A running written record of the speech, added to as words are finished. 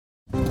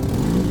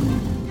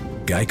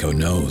Geico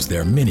knows there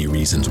are many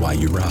reasons why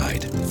you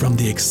ride. From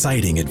the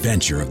exciting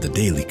adventure of the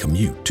daily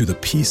commute to the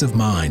peace of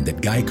mind that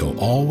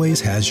Geico always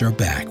has your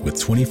back with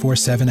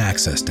 24/7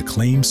 access to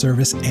claim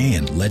service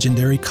and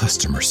legendary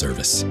customer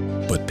service.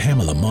 But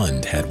Pamela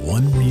Mund had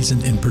one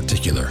reason in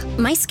particular.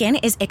 My skin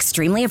is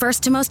extremely averse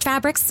to most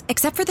fabrics,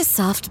 except for the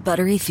soft,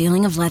 buttery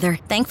feeling of leather.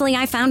 Thankfully,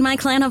 I found my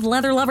clan of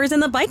leather lovers in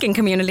the biking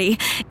community.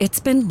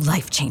 It's been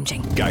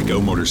life-changing.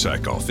 Geico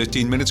Motorcycle.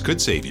 15 minutes could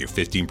save you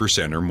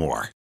 15% or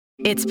more.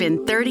 It's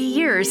been 30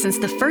 years since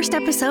the first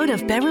episode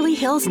of Beverly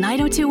Hills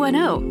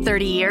 90210.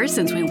 30 years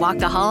since we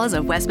walked the halls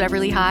of West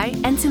Beverly High,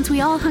 and since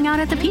we all hung out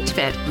at the Peach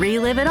Pit.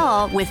 Relive it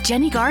all with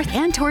Jenny Garth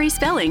and Tori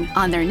Spelling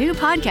on their new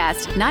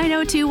podcast,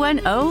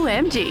 90210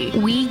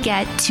 OMG. We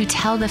get to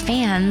tell the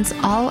fans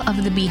all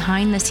of the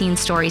behind-the-scenes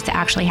stories that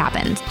actually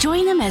happened.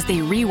 Join them as they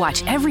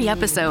rewatch every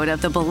episode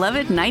of the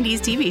beloved 90s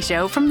TV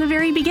show from the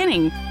very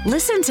beginning.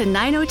 Listen to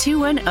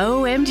 90210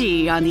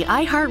 OMG on the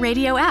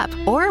iHeartRadio app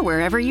or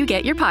wherever you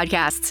get your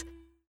podcasts.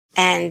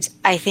 And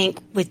I think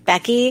with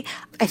Becky,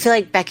 I feel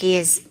like Becky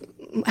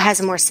has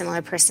a more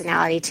similar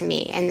personality to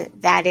me. And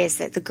that is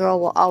that the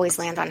girl will always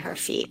land on her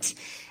feet.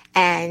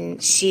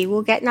 And she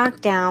will get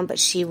knocked down, but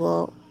she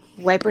will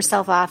wipe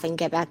herself off and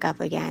get back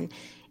up again.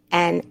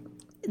 And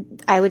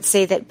I would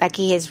say that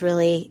Becky is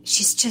really,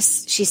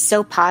 she's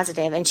so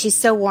positive and she's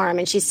so warm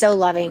and she's so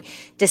loving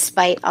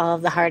despite all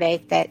of the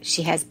heartache that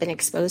she has been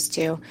exposed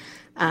to.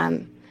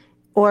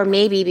 Or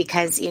maybe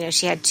because,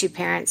 she had two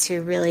parents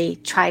who really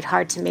tried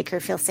hard to make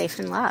her feel safe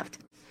and loved.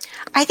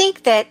 I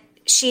think that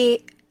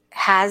she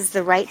has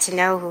the right to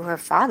know who her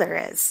father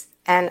is.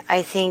 And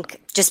I think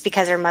just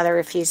because her mother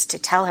refused to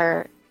tell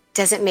her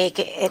doesn't make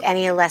it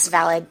any less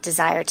valid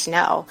desire to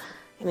know.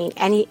 I mean,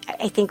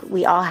 I think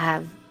we all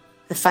have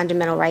the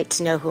fundamental right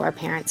to know who our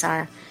parents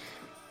are.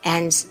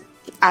 And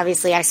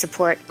obviously I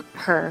support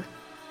her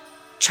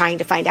trying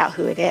to find out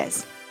who it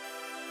is.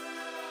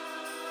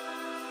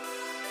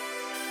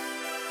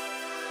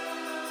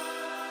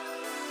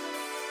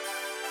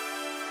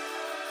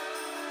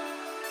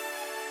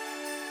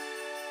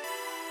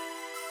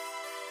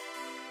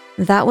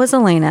 That was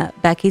Elena,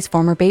 Becky's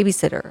former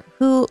babysitter,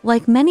 who,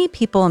 like many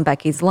people in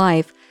Becky's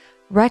life,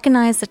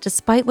 recognized that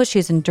despite what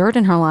she's endured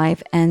in her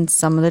life and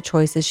some of the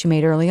choices she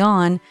made early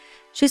on,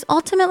 she's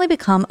ultimately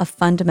become a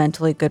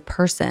fundamentally good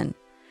person,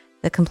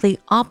 the complete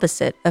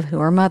opposite of who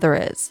her mother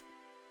is.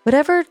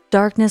 Whatever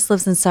darkness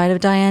lives inside of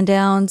Diane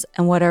Downs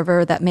and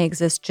whatever that may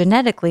exist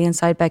genetically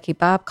inside Becky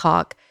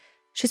Babcock,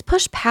 she's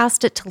pushed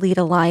past it to lead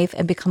a life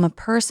and become a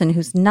person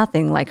who's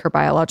nothing like her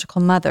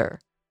biological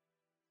mother.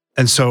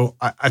 And so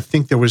I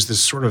think there was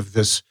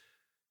this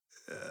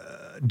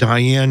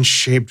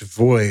Diane-shaped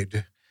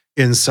void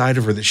inside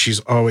of her that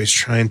she's always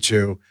trying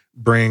to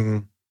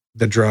bring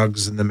the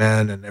drugs and the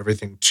men and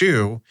everything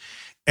to.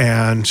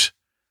 And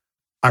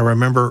I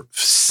remember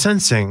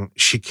sensing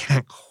she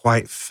can't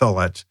quite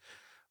fill it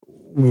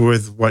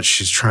with what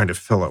she's trying to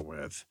fill it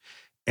with.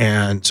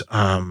 And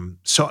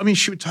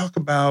she would talk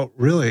about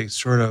really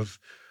sort of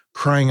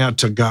crying out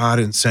to God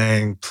and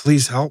saying,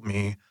 please help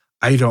me.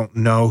 I don't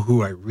know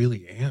who I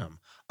really am.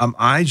 Am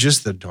I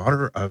just the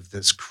daughter of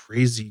this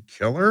crazy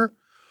killer?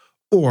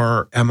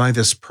 Or am I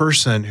this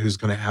person who's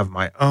going to have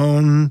my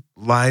own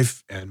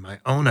life and my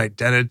own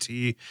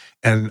identity,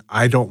 and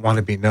I don't want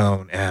to be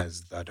known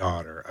as the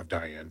daughter of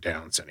Diane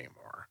Downs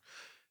anymore?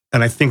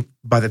 And I think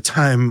by the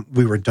time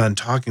we were done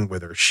talking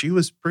with her, she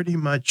was pretty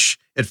much,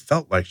 it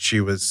felt like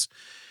she was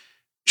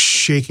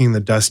shaking the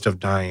dust of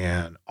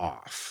Diane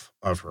off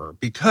of her,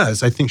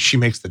 because I think she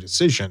makes the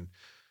decision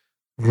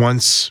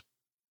once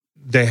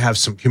they have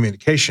some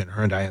communication,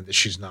 her and Diane, that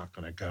she's not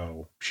going to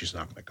go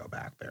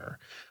back there,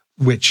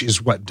 which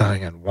is what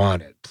Diane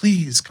wanted.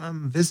 Please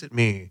come visit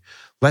me.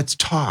 Let's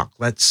talk.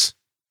 Let's,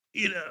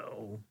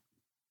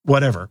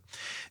 whatever.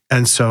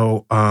 And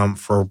so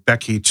for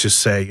Becky to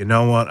say, you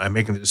know what, I'm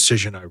making the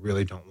decision. I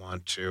really don't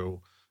want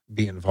to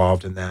be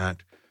involved in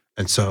that.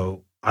 And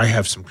so I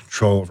have some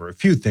control over a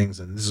few things,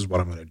 and this is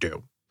what I'm going to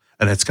do.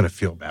 And it's going to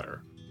feel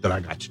better that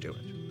I got to do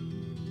it.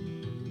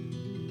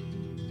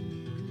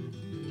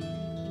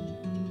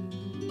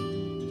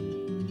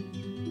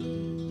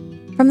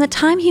 From the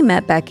time he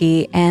met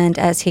Becky and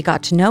as he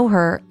got to know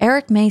her,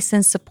 Eric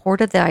Mason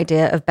supported the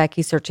idea of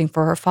Becky searching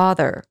for her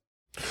father.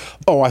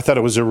 Oh, I thought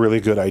it was a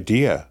really good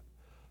idea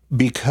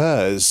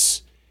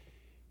because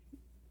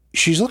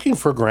she's looking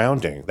for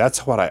grounding.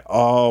 That's what I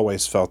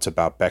always felt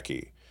about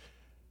Becky.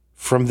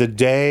 From the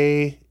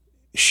day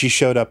she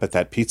showed up at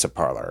that pizza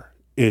parlor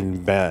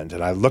in Bend,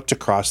 and I looked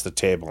across the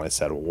table and I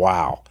said,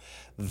 wow,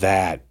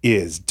 that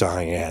is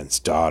Diane's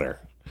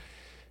daughter.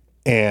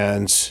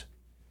 And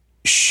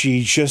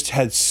she just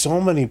had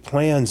so many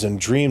plans and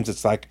dreams.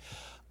 It's like,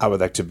 I would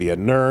like to be a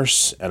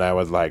nurse and I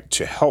would like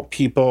to help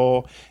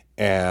people.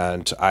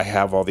 And I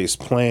have all these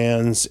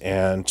plans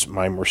and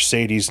my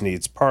Mercedes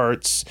needs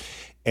parts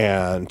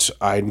and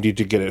I need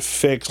to get it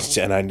fixed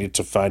and I need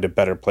to find a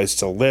better place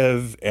to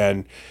live.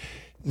 And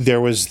there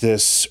was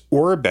this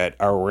orbit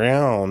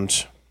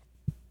around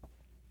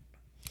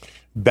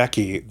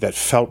Becky that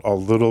felt a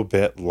little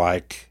bit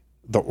like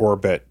the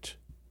orbit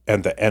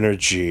and the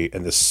energy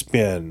and the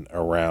spin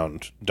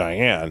around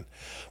Diane.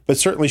 But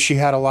certainly she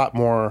had a lot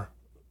more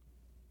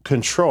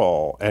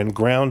control and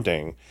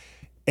grounding.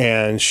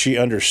 And she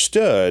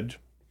understood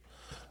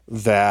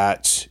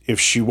that if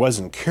she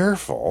wasn't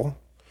careful,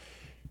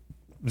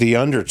 the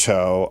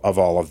undertow of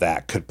all of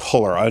that could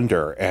pull her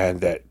under and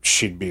that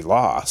she'd be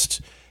lost.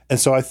 And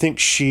so I think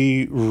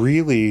she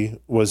really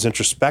was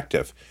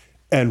introspective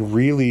and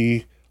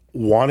really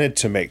wanted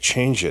to make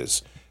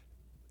changes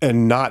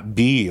and not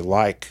be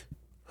like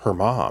her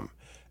mom.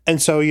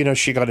 And so, you know,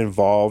 she got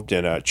involved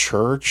in a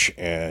church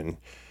and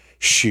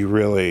she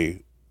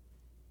really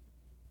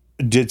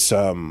did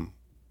some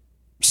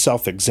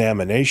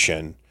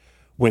self-examination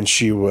when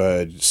she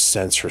would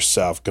sense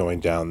herself going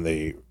down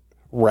the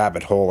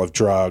rabbit hole of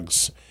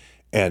drugs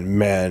and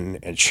men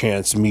and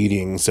chance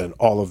meetings and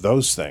all of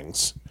those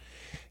things.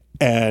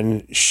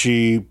 And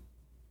she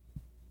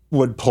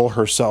would pull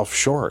herself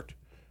short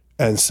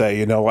and say,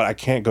 you know what, I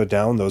can't go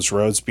down those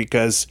roads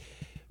because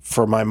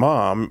for my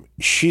mom,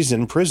 she's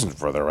in prison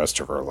for the rest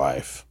of her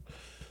life.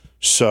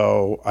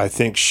 So I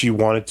think she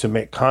wanted to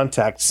make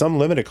contact, some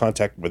limited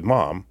contact with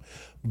mom,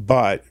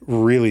 but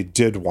really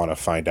did want to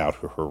find out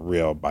who her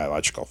real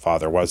biological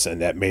father was.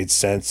 And that made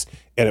sense.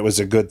 And it was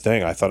a good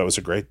thing. I thought it was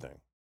a great thing.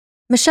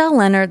 Michelle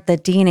Leonard, the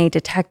DNA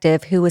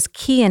detective who was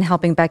key in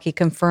helping Becky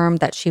confirm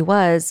that she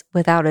was,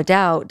 without a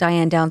doubt,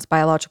 Diane Downs'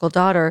 biological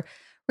daughter,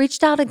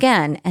 reached out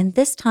again, and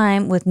this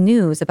time with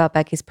news about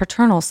Becky's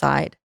paternal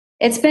side.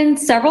 It's been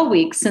several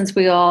weeks since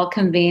we all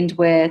convened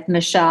with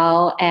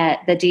Michelle at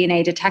the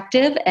DNA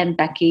detective and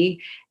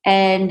Becky.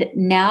 And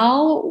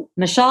now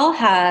Michelle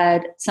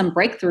had some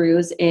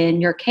breakthroughs in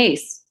your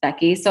case,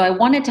 Becky. So I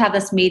wanted to have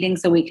this meeting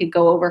so we could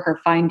go over her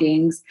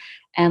findings.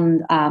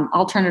 And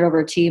I'll turn it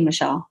over to you,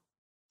 Michelle.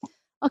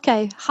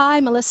 Okay. Hi,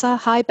 Melissa.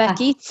 Hi,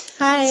 Becky.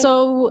 Hi.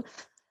 So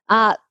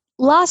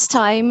last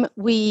time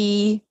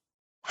we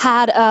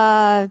had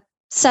a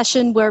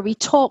session where we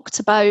talked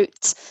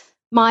about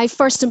my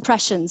first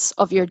impressions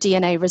of your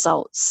DNA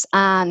results.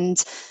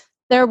 And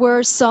there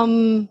were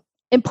some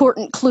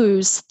important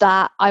clues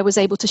that I was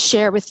able to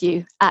share with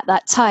you at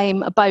that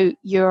time about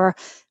your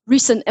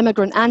recent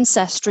immigrant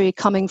ancestry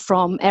coming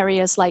from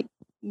areas like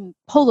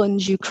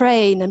Poland,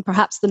 Ukraine, and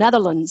perhaps the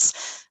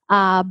Netherlands.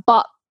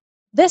 But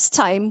this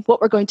time, what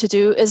we're going to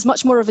do is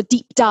much more of a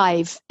deep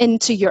dive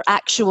into your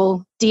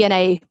actual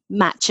DNA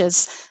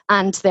matches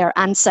and their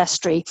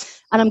ancestry.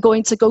 And I'm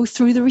going to go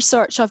through the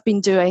research I've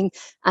been doing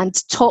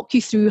and talk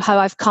you through how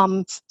I've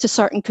come to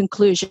certain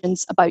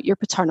conclusions about your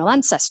paternal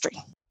ancestry.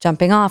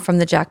 Jumping off from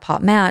the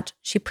jackpot match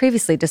she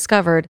previously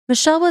discovered,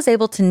 Michelle was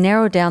able to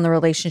narrow down the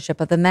relationship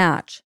of the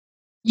match.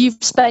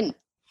 You've spent,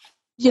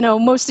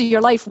 most of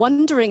your life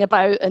wondering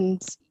about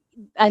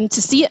and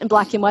to see it in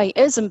black and white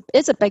is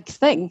a big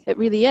thing. It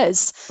really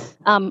is.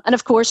 And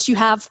of course, you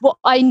have what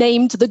I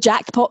named the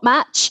jackpot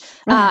match,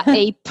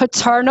 a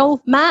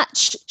paternal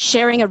match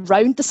sharing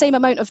around the same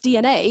amount of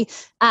DNA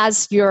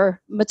as your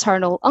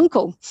maternal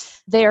uncle.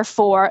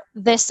 Therefore,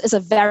 this is a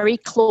very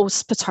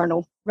close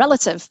paternal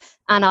relative.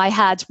 And I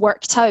had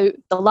worked out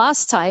the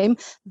last time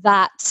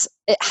that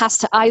it has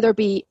to either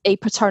be a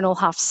paternal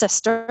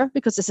half-sister,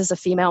 because this is a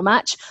female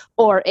match,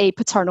 or a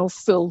paternal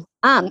full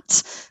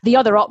aunt. The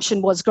other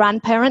option was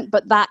grandparent,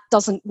 but that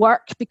doesn't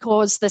work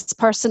because this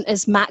person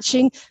is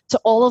matching to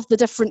all of the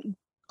different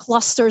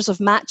clusters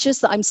of matches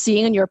that I'm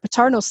seeing on your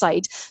paternal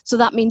side. So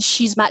that means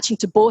she's matching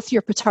to both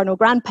your paternal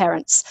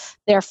grandparents.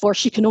 Therefore,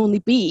 she can only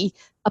be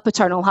a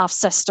paternal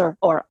half-sister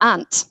or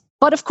aunt.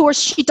 But of course,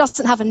 she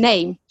doesn't have a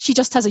name. She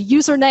just has a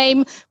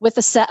username with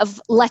a set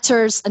of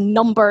letters and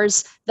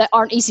numbers that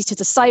aren't easy to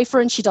decipher,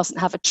 and she doesn't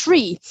have a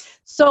tree.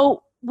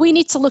 So we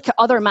need to look at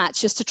other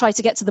matches to try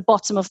to get to the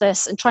bottom of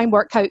this and try and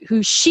work out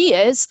who she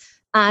is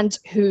and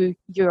who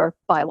your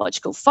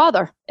biological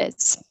father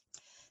is.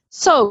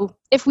 So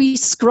if we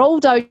scroll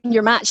down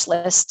your match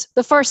list,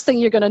 the first thing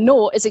you're going to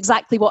know is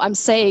exactly what I'm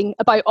saying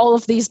about all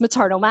of these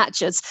maternal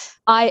matches.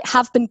 I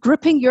have been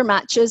grouping your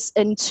matches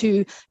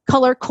into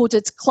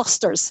color-coded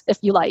clusters, if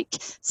you like.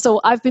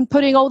 So I've been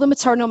putting all the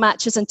maternal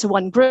matches into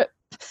one group,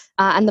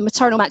 and the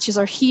maternal matches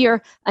are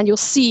here, and you'll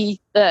see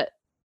that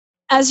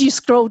as you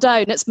scroll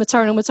down, it's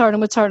maternal, maternal,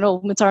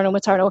 maternal, maternal,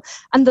 maternal.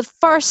 And the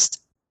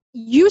first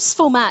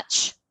useful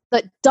match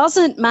that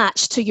doesn't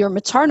match to your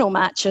maternal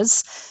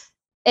matches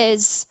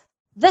is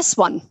this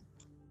one.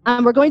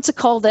 And we're going to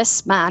call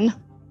this man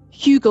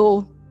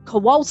Hugo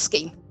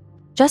Kowalski.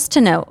 Just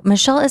to note,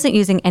 Michelle isn't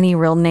using any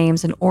real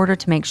names in order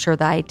to make sure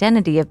the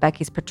identity of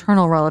Becky's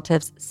paternal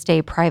relatives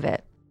stay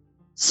private.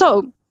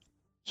 So,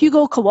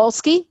 Hugo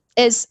Kowalski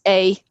is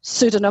a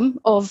pseudonym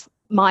of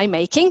my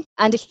making,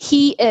 and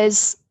he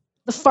is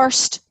the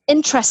first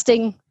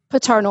interesting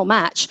paternal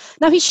match.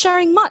 Now, he's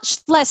sharing much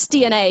less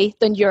DNA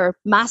than your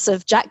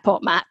massive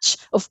jackpot match,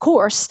 of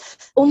course,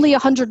 only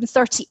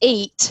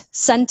 138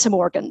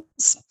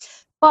 centimorgans.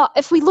 But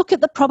if we look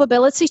at the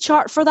probability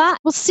chart for that,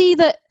 we'll see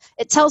that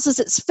it tells us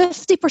it's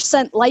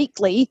 50%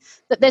 likely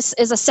that this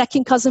is a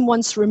second cousin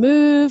once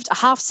removed, a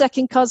half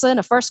second cousin,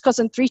 a first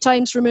cousin 3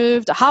 times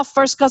removed, a half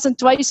first cousin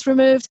twice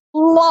removed.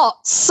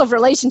 Lots of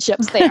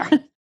relationships there.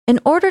 In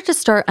order to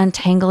start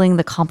untangling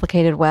the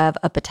complicated web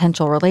of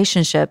potential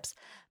relationships,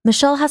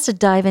 Michelle has to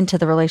dive into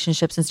the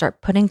relationships and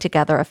start putting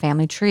together a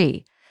family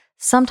tree.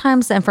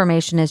 Sometimes the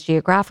information is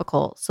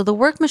geographical, so the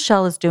work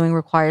Michelle is doing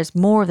requires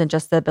more than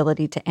just the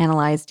ability to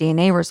analyze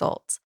DNA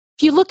results.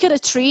 If you look at a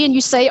tree and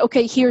you say,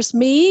 okay, here's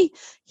me,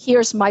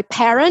 here's my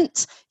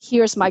parent,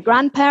 here's my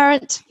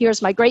grandparent,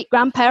 here's my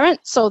great-grandparent,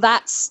 so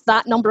that's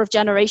that number of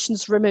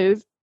generations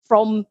removed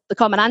from the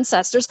common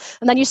ancestors.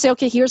 And then you say,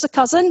 okay, here's a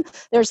cousin,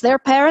 there's their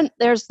parent,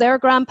 there's their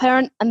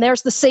grandparent, and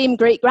there's the same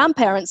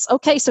great-grandparents.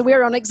 Okay, so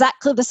we're on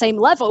exactly the same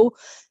level.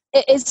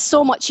 It is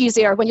so much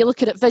easier when you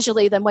look at it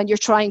visually than when you're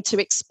trying to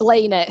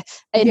explain it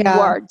in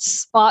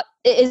words. But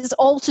it is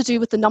all to do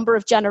with the number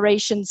of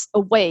generations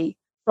away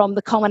from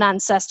the common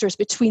ancestors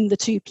between the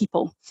two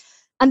people.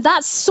 And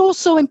that's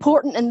so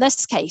important in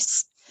this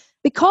case,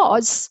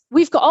 because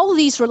we've got all of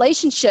these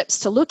relationships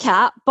to look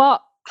at,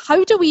 but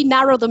how do we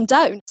narrow them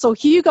down? So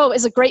Hugo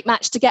is a great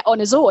match to get on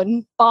his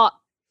own, but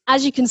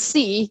as you can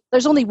see,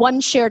 there's only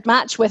one shared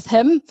match with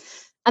him,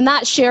 and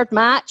that shared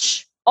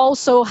match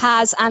also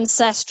has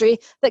ancestry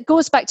that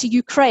goes back to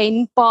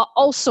Ukraine, but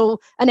also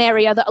an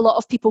area that a lot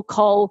of people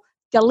call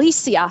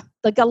Galicia,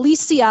 the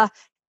Galicia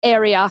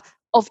area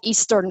of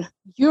Eastern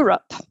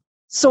Europe.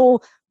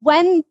 So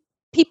when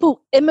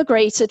people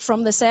immigrated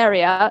from this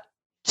area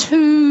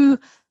to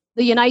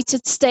the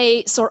United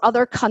States or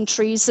other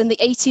countries in the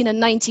 18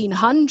 and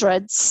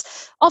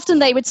 1900s, often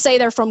they would say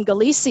they're from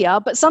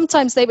Galicia, but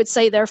sometimes they would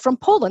say they're from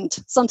Poland.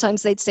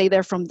 Sometimes they'd say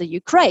they're from the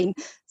Ukraine.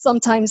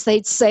 Sometimes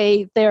they'd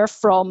say they're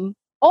from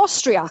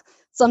Austria.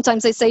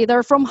 Sometimes they say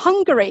they're from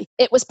Hungary.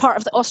 It was part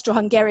of the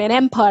Austro-Hungarian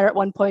Empire at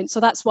one point, so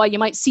that's why you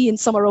might see in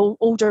some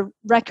older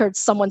records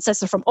someone says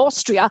they're from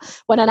Austria,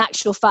 when in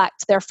actual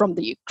fact they're from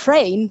the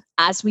Ukraine,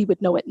 as we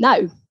would know it now.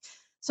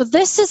 So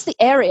this is the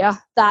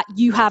area that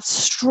you have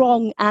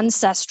strong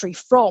ancestry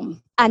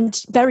from,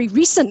 and very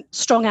recent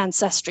strong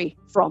ancestry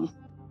from.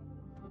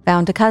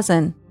 Found a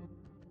cousin.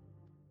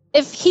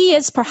 If he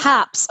is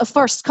perhaps a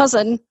first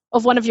cousin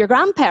of one of your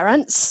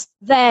grandparents,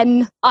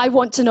 then I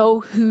want to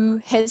know who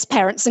his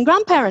parents and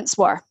grandparents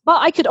were.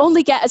 But I could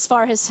only get as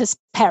far as his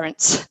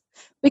parents,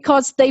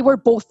 because they were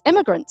both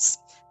immigrants,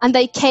 and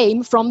they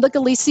came from the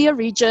Galicia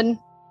region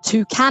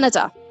to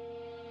Canada.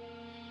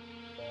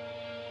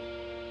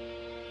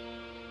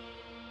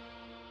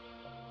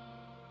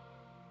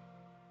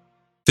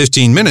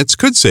 "15 minutes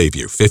could save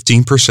you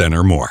 15%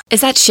 or more."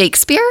 Is that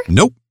Shakespeare?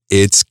 Nope,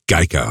 it's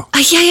Geico.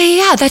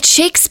 Yeah, that's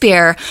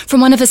Shakespeare from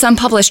one of his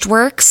unpublished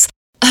works.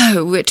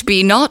 Oh, it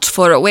be not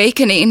for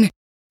awakening.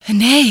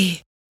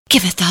 Nay,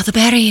 giveth thou the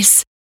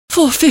berries.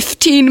 For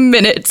 15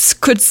 minutes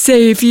could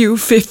save you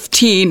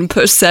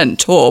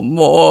 15% or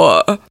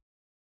more.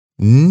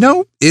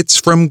 No, it's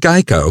from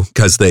Geico,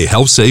 because they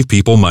help save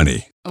people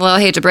money. Well, I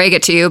hate to break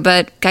it to you,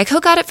 but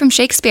Geico got it from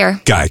Shakespeare.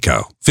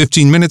 Geico.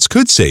 15 minutes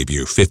could save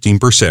you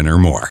 15% or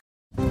more.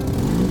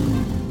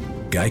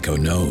 Geico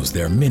knows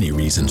there are many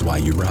reasons why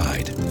you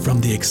ride. From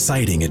the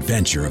exciting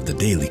adventure of the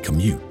daily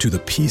commute to the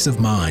peace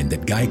of mind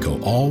that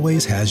Geico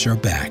always has your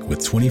back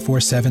with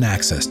 24/7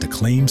 access to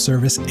claim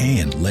service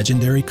and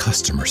legendary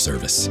customer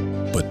service.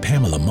 But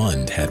Pamela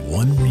Mund had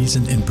one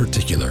reason in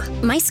particular.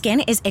 My skin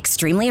is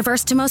extremely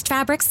averse to most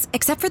fabrics,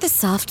 except for the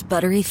soft,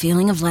 buttery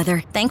feeling of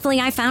leather. Thankfully,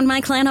 I found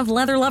my clan of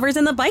leather lovers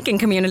in the biking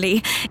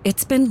community.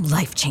 It's been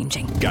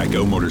life-changing.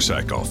 Geico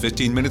Motorcycle.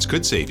 15 minutes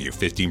could save you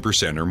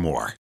 15% or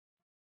more.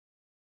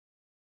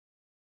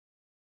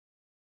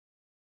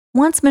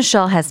 Once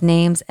Michelle has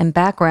names and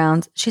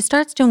backgrounds, she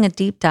starts doing a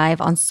deep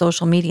dive on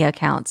social media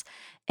accounts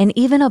and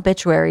even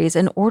obituaries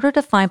in order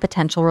to find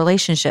potential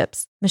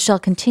relationships. Michelle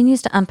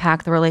continues to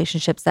unpack the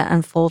relationships that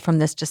unfold from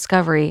this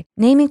discovery,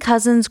 naming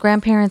cousins,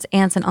 grandparents,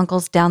 aunts, and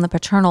uncles down the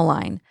paternal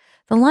line.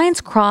 The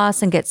lines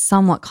cross and get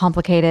somewhat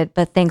complicated,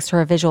 but thanks to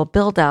her visual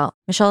build-out,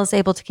 Michelle is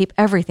able to keep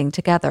everything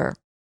together.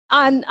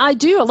 And I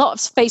do a lot of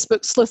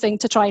Facebook sleuthing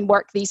to try and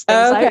work these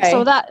things out.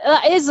 So that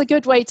is a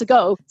good way to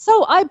go.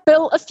 So I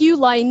built a few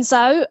lines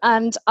out,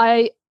 and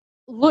I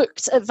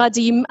looked at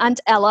Vadim and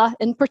Ella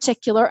in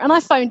particular, and I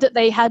found that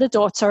they had a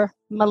daughter,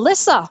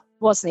 Melissa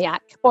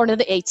Wozniak, born in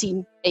the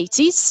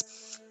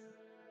 1880s.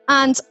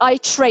 And I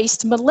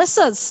traced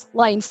Melissa's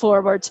line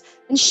forward,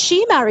 and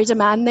she married a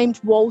man named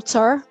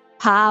Walter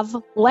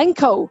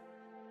Pavlenko.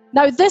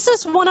 Now, this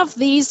is one of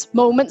these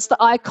moments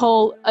that I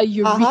call a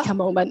eureka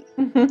moment.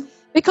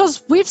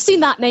 Because we've seen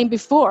that name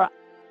before.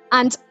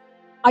 And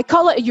I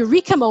call it a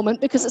eureka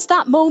moment because it's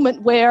that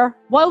moment where,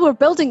 while we're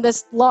building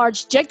this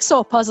large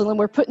jigsaw puzzle and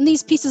we're putting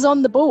these pieces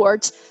on the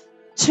board,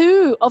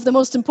 two of the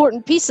most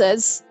important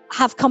pieces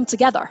have come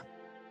together.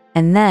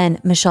 And then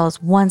Michelle is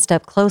one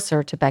step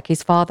closer to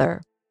Becky's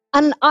father.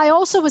 And I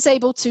also was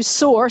able to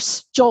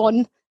source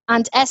John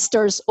and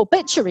Esther's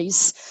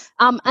obituaries.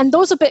 And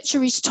those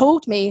obituaries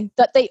told me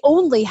that they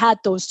only had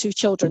those two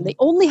children. They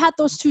only had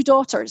those two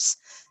daughters.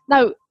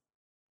 Now,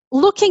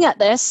 looking at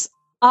this,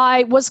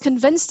 I was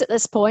convinced at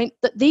this point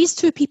that these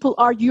two people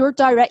are your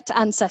direct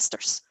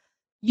ancestors.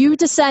 You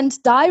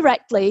descend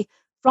directly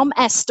from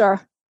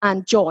Esther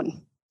and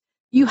John.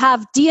 You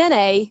have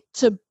DNA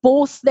to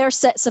both their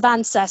sets of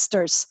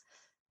ancestors,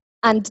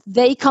 and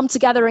they come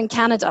together in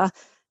Canada.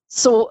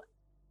 So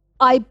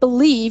I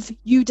believe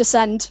you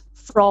descend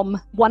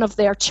from one of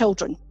their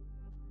children.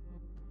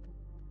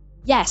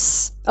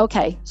 Yes.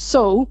 Okay.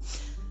 So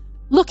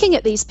looking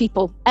at these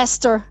people,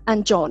 Esther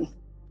and John,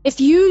 if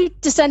you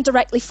descend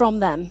directly from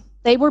them,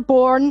 they were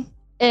born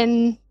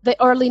in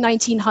the early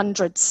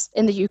 1900s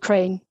in the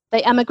Ukraine.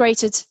 They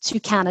emigrated to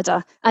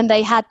Canada, and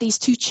they had these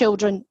two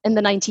children in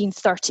the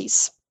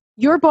 1930s.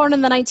 You're born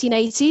in the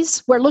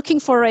 1980s. We're looking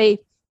for a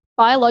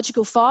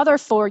biological father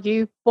for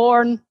you,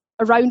 born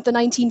around the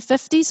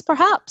 1950s,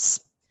 perhaps.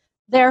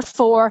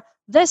 Therefore,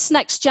 this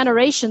next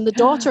generation, the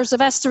daughters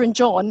of Esther and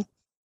John,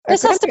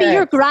 this has to be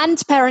your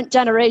grandparent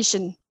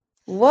generation.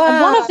 Wow.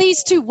 And one of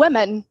these two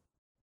women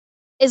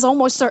is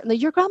almost certainly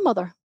your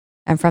grandmother.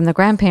 And from the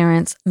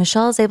grandparents,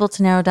 Michelle is able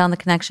to narrow down the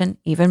connection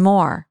even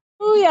more.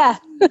 Oh, yeah.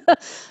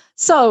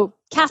 So,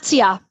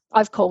 Katia,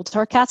 I've called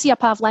her, Katia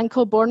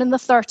Pavlenko, born in the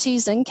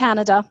 30s in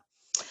Canada.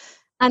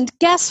 And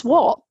guess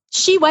what?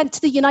 She went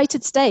to the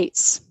United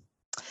States.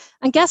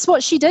 And guess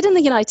what she did in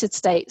the United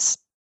States?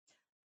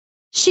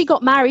 She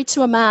got married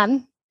to a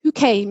man who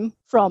came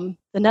from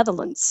the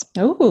Netherlands.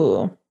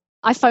 Oh.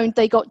 I found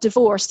they got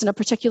divorced in a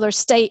particular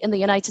state in the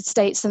United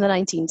States in the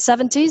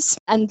 1970s.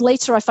 And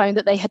later I found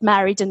that they had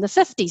married in the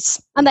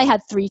 50s. And they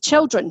had 3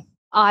 children.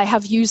 I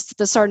have used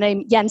the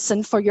surname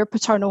Jensen for your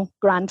paternal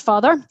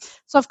grandfather.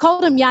 So I've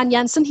called him Jan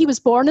Jensen. He was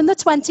born in the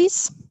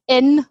 20s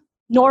in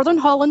Northern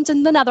Holland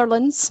in the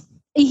Netherlands.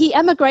 He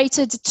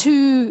emigrated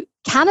to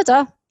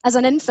Canada as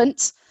an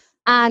infant.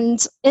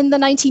 And in the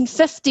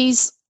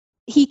 1950s,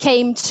 he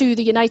came to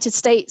the United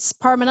States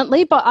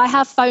permanently, but I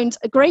have found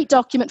a great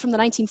document from the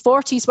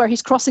 1940s where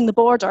he's crossing the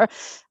border,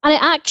 and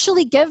it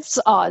actually gives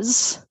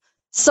us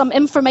some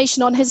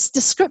information on his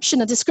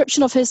description, a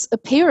description of his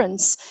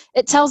appearance.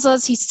 It tells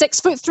us he's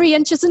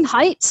 6'3" in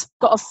height,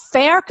 got a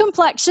fair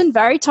complexion,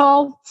 very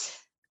tall,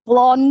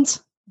 blonde,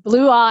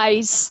 blue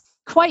eyes,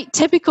 quite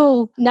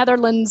typical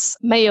Netherlands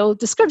male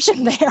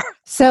description there.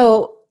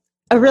 So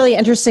a really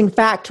interesting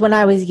fact, when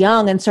I was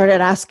young and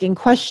started asking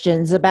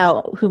questions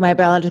about who my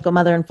biological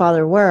mother and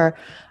father were,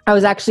 I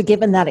was actually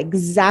given that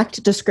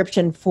exact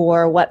description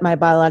for what my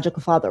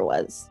biological father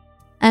was.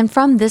 And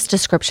from this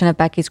description of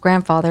Becky's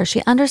grandfather,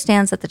 she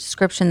understands that the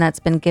description that's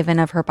been given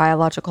of her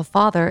biological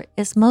father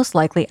is most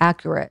likely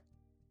accurate.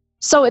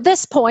 So at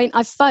this point,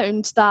 I've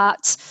found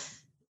that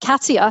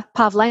Katia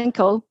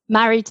Pavlenko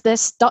married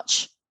this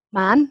Dutch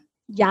man,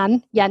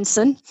 Jan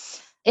Jensen,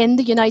 in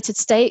the United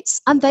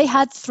States, and they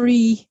had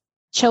 3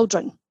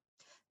 children.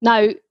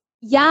 Now,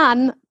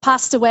 Jan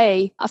passed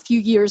away a few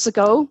years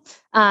ago,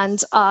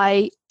 and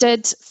I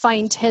did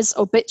find his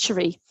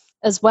obituary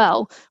as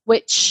well,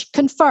 which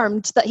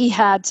confirmed that he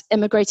had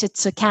immigrated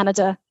to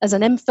Canada as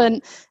an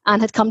infant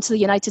and had come to the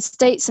United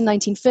States in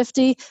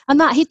 1950, and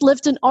that he'd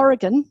lived in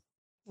Oregon.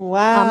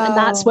 Wow. And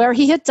that's where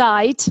he had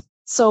died.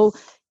 So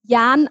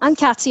Jan and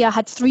Katia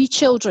had 3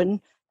 children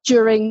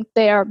during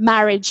their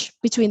marriage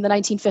between the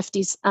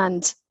 1950s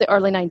and the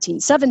early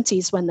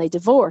 1970s when they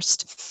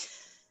divorced.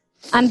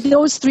 And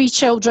those 3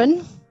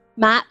 children,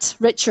 Matt,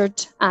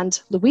 Richard,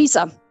 and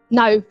Louisa.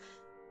 Now,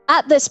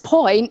 at this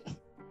point,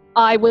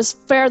 I was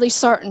fairly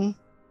certain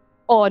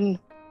on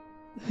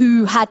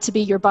who had to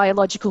be your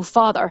biological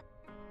father.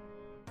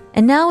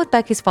 And now with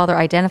Becky's father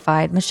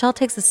identified, Michelle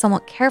takes a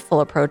somewhat careful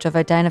approach of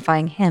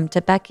identifying him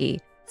to Becky,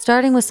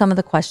 starting with some of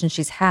the questions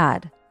she's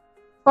had.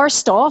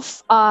 First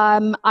off,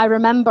 I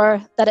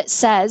remember that it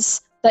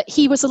says that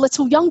he was a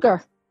little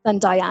younger than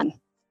Diane.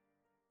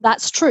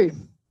 That's true.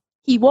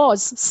 He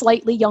was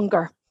slightly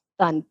younger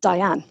than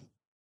Diane.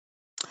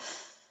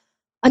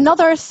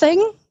 Another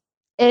thing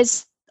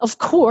is, of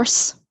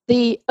course,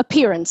 the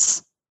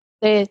appearance,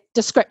 the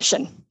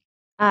description.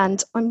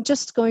 And I'm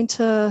just going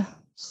to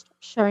stop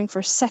sharing for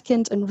a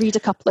second and read a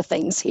couple of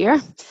things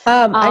here.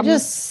 I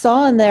just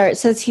saw in there, it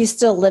says he's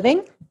still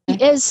living.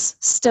 He is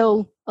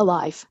still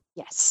alive,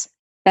 yes.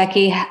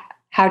 Becky,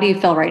 how do you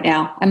feel right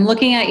now? I'm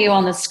looking at you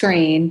on the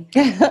screen.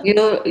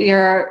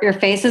 Your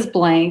face is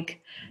blank.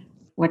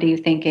 What are you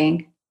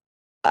thinking?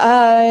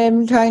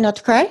 I'm trying not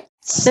to cry.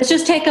 Let's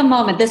just take a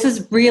moment. This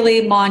is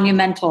really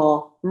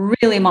monumental.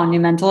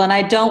 And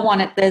I don't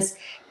want this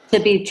to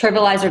be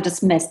trivialized or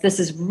dismissed. This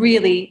is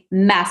really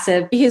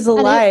massive. He's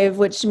alive,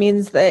 which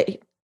means that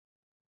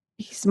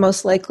he's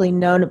most likely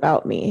known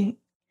about me.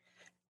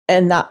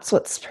 And that's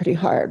what's pretty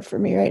hard for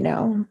me right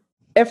now.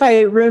 If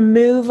I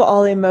remove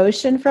all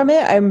emotion from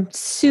it, I'm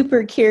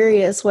super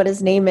curious what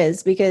his name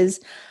is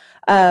because,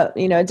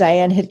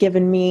 Diane had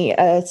given me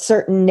a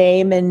certain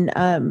name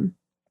and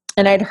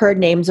I'd heard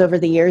names over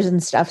the years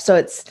and stuff.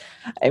 So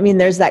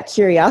there's that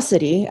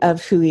curiosity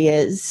of who he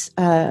is.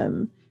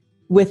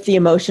 with the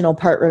emotional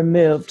part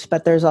removed,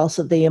 but there's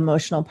also the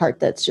emotional part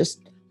that's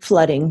just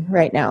flooding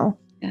right now.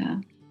 Yeah.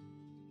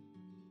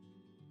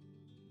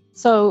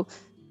 So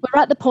we're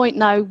at the point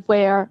now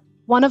where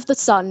one of the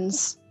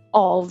sons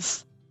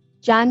of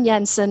Jan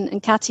Jensen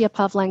and Katia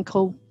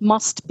Pavlenko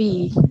must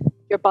be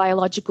your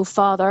biological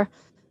father.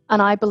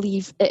 And I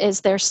believe it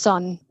is their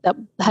son that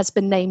has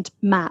been named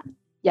Matt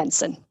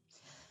Jensen.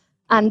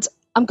 And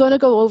I'm going to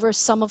go over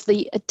some of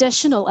the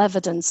additional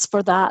evidence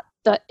for that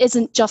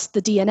isn't just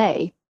the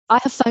DNA. I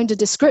have found a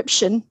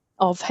description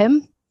of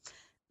him,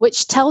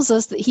 which tells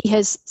us that he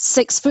is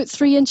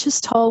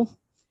 6'3" tall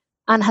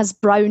and has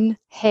brown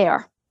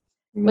hair,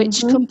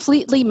 which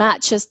completely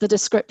matches the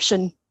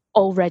description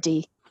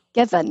already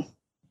given.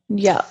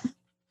 Yeah.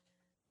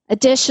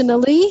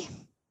 Additionally,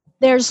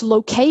 there's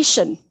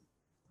location.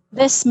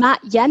 This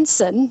Matt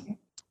Jensen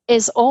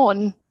is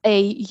on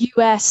a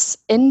US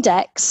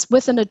index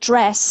with an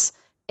address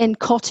in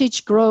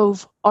Cottage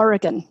Grove,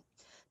 Oregon.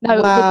 Now,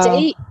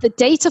 the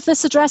date of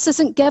this address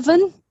isn't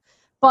given,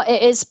 but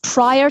it is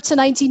prior to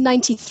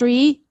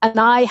 1993, and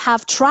I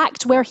have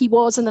tracked where he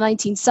was in the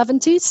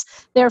 1970s.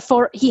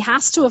 Therefore, he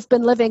has to have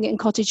been living in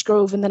Cottage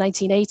Grove in the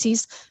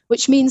 1980s,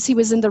 which means he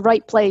was in the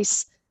right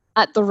place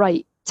at the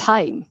right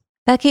time.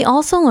 Becky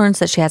also learns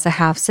that she has a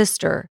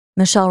half-sister.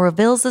 Michelle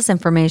reveals this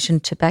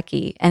information to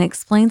Becky and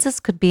explains this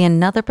could be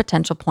another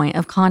potential point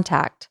of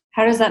contact.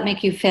 How does that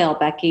make you feel,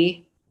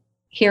 Becky,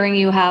 hearing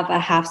you have a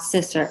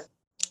half-sister?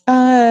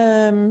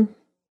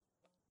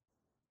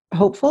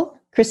 Hopeful.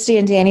 Christy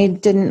and Danny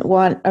didn't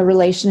want a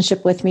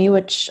relationship with me,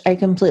 which I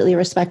completely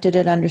respected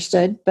and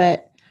understood.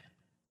 But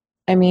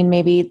I mean,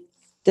 maybe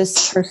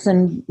this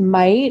person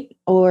might,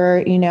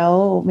 or,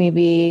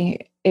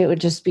 maybe it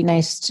would just be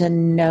nice to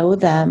know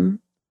them.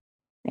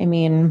 I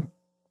mean,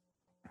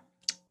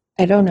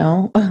 I don't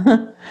know.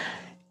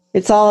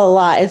 It's all a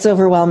lot. It's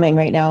overwhelming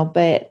right now,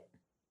 but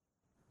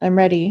I'm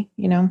ready,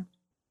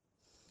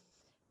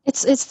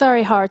 It's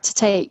very hard to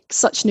take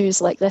such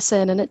news like this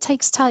in, and it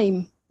takes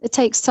time. It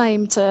takes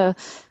time to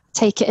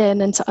take it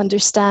in and to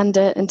understand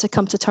it and to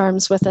come to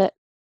terms with it.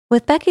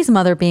 With Becky's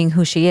mother being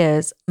who she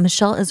is,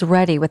 Michelle is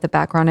ready with the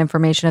background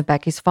information of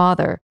Becky's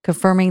father,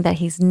 confirming that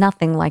he's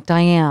nothing like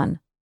Diane.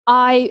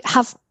 I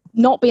have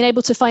not been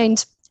able to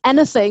find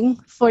anything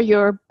for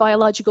your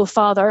biological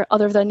father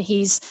other than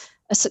he's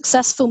a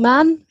successful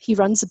man. He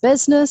runs a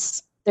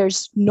business.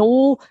 There's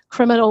no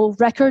criminal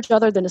record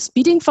other than a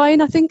speeding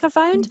fine, I think I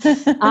found.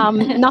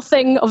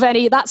 Nothing of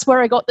any. That's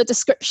where I got the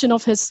description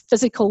of his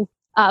physical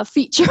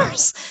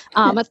features.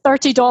 A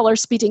 $30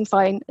 speeding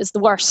fine is the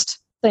worst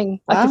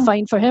thing I could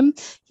find for him.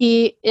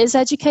 He is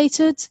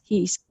educated.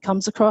 He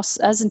comes across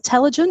as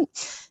intelligent.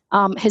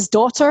 His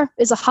daughter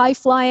is a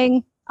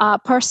high-flying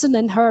person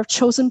in her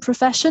chosen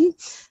profession.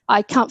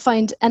 I can't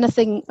find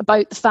anything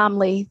about the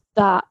family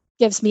that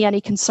gives me any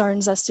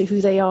concerns as to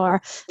who they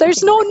are.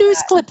 There's no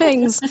news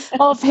clippings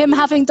of him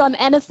having done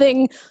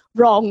anything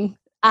wrong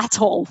at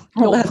all.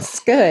 Well, that's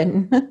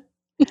good.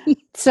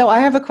 So I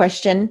have a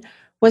question.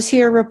 Was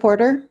he a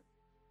reporter?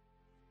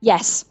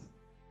 Yes.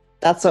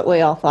 That's what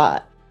we all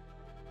thought.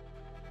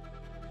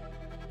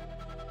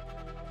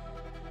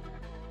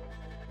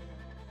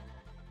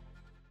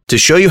 To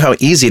show you how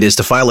easy it is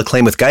to file a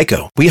claim with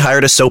Geico, we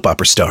hired a soap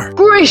opera star.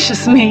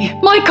 Gracious me,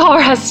 my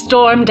car has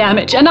storm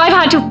damage and I've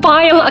had to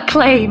file a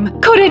claim.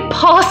 Could it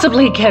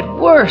possibly get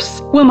worse?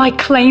 Will my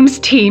claims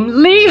team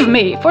leave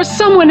me for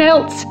someone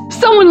else?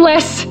 Someone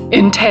less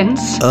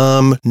intense?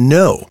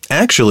 No.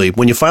 Actually,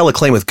 when you file a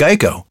claim with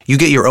Geico, you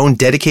get your own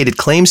dedicated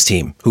claims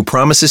team who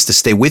promises to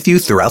stay with you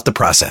throughout the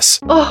process.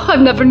 Oh,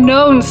 I've never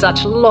known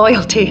such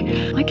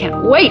loyalty. I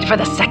can't wait for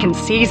the second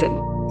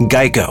season.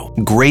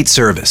 Geico. Great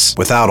service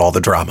without all the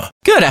drama.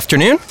 Good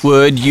afternoon.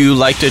 Would you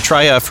like to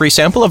try a free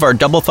sample of our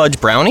double fudge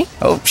brownie?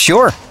 Oh,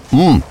 sure.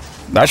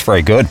 That's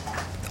very good.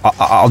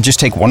 I'll just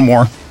take one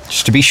more,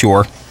 just to be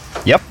sure.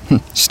 Yep,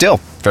 still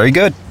very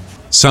good.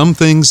 Some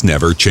things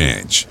never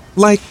change,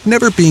 like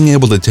never being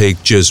able to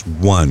take just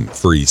one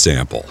free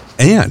sample.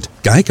 And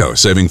Geico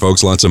saving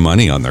folks lots of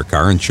money on their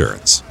car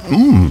insurance.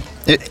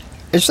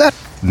 Is that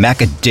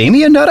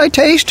macadamia nut I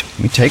taste? Let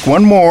me take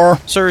one more.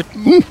 Sir.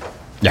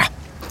 Yeah.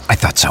 I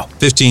thought so.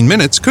 15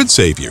 minutes could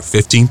save you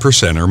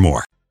 15% or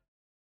more.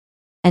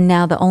 And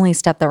now the only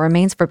step that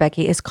remains for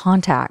Becky is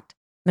contact.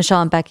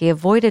 Michelle and Becky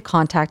avoided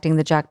contacting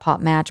the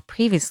jackpot match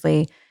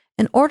previously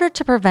in order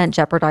to prevent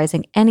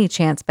jeopardizing any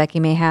chance Becky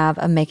may have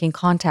of making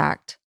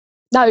contact.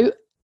 Now,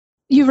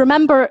 you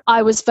remember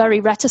I was very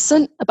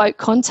reticent about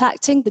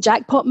contacting the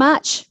jackpot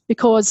match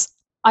because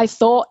I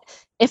thought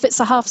if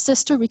it's a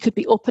half-sister, we could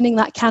be opening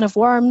that can of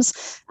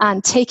worms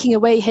and taking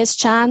away his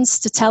chance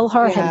to tell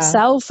her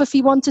himself if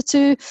he wanted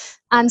to.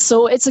 And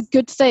so it's a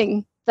good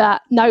thing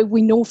that now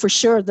we know for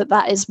sure that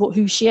that is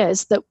who she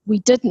is, that we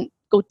didn't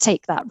go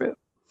take that route.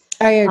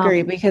 I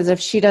agree, because if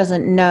she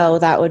doesn't know,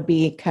 that would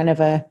be kind of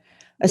a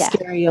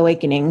scary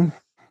awakening.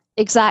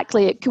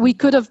 Exactly. We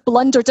could have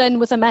blundered in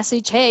with a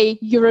message, hey,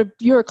 you're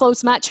a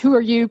close match, who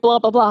are you, blah,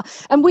 blah, blah.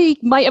 And we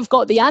might have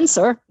got the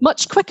answer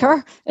much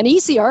quicker and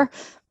easier.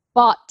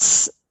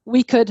 But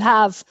we could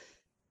have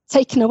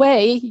taken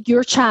away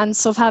your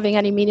chance of having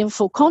any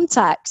meaningful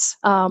contact.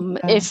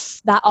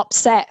 If that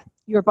upset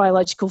your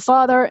biological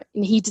father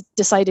and he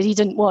decided he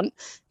didn't want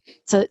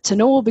to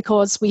know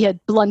because we had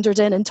blundered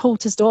in and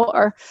told his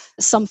daughter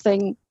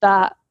something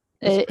that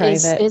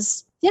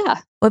is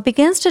What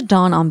begins to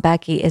dawn on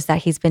Becky is that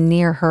he's been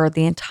near her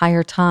the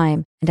entire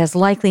time and has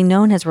likely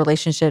known his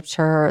relationship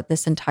to her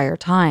this entire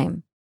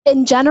time.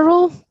 In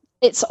general,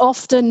 it's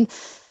often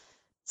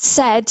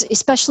said,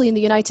 especially in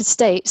the United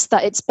States,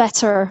 that it's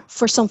better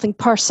for something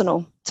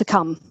personal to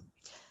come.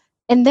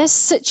 In this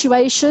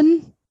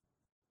situation,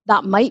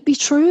 that might be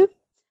true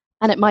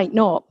and it might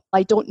not.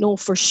 I don't know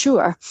for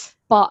sure,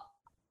 but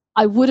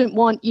I wouldn't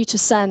want you to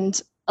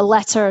send a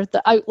letter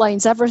that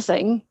outlines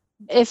everything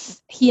if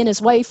he and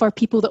his wife are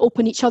people that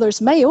open each other's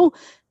mail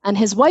and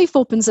his wife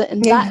opens it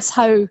and that's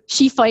how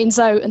she finds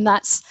out, and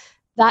that's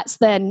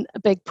then a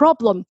big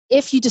problem.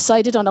 If you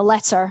decided on a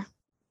letter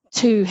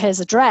to his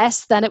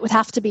address, then it would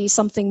have to be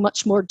something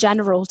much more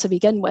general to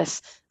begin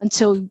with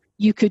until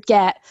you could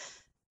get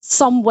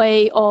some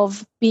way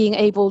of being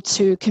able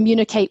to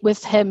communicate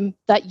with him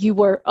that you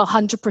were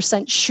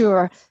 100%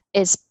 sure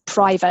is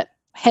private,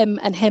 him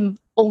and him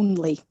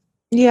only.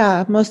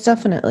 Yeah, most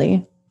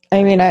definitely.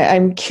 I mean,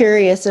 I'm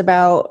curious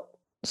about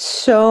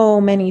so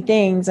many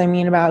things. I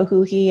mean, about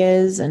who he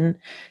is and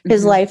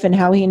his life and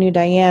how he knew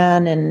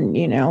Diane and,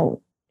 you know,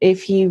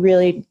 if he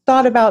really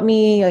thought about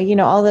me, you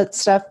know, all that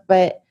stuff.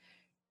 But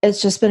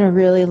it's just been a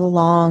really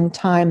long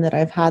time that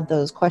I've had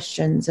those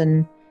questions,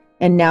 and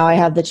now I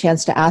have the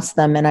chance to ask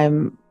them, and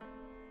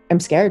I'm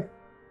scared.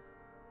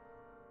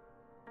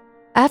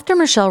 After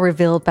Michelle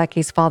revealed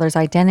Becky's father's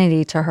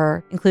identity to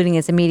her, including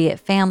his immediate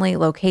family,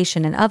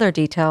 location, and other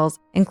details,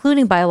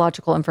 including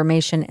biological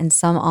information and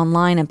some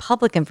online and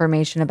public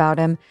information about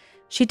him,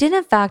 she did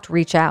in fact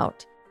reach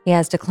out. He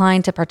has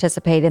declined to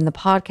participate in the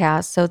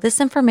podcast, so this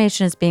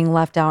information is being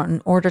left out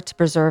in order to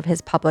preserve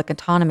his public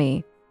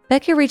autonomy.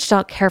 Becky reached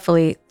out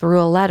carefully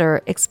through a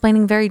letter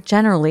explaining very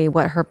generally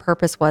what her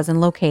purpose was in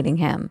locating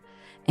him,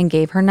 and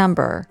gave her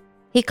number.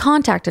 He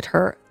contacted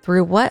her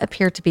through what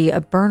appeared to be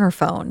a burner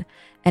phone,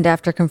 and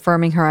after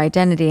confirming her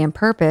identity and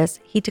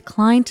purpose, he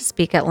declined to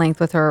speak at length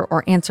with her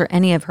or answer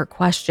any of her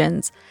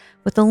questions,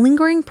 with a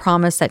lingering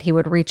promise that he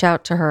would reach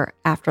out to her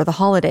after the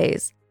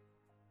holidays.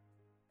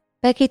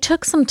 Becky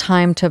took some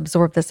time to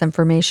absorb this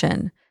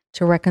information,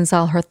 to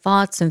reconcile her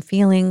thoughts and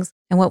feelings,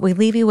 and what we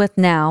leave you with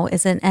now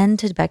is an end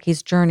to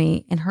Becky's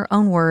journey in her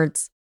own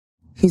words.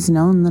 He's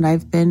known that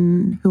I've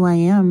been who I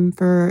am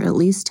for at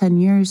least 10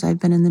 years. I've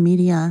been in the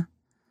media.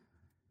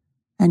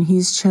 And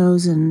he's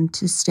chosen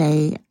to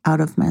stay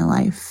out of my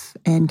life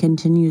and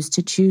continues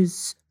to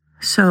choose.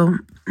 So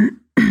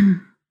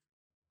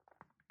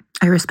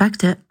I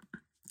respect it.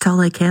 It's all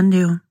I can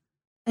do.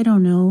 I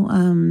don't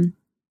know,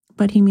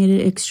 but he made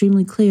it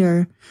extremely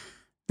clear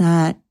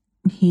that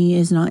he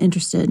is not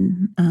interested.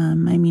 I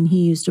mean,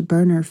 he used a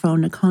burner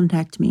phone to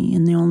contact me.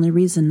 And the only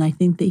reason I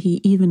think that he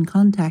even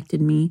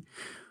contacted me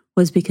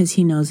was because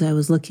he knows I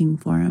was looking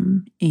for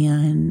him.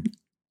 And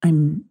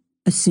I'm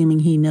assuming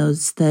he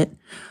knows that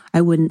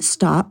I wouldn't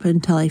stop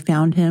until I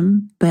found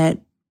him. But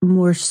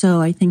more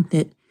so, I think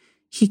that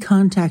he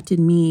contacted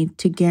me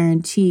to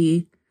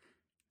guarantee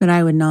that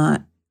I would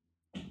not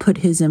put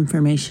his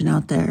information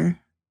out there.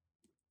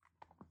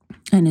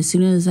 And as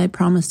soon as I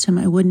promised him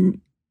I wouldn't,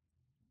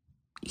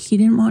 he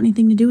didn't want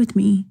anything to do with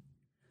me.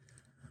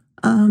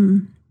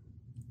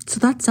 So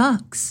that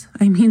sucks.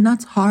 I mean,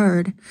 that's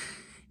hard.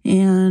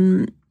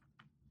 And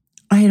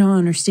I don't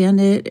understand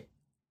it.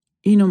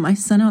 You know, my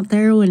son out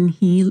there, when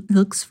he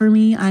looks for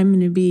me, I'm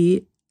going to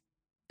be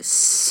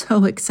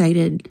so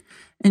excited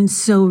and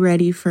so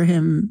ready for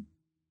him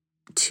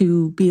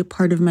to be a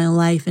part of my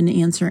life and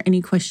answer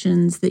any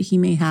questions that he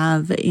may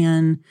have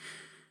and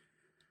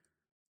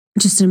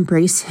just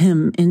embrace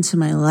him into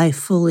my life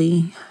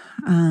fully.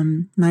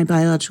 My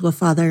biological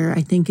father,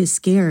 I think, is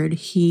scared.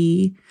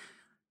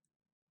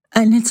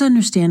 And it's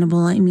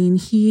understandable. I mean,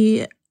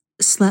 he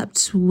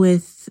slept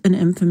with an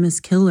infamous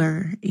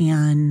killer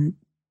and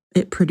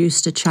it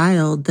produced a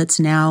child that's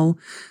now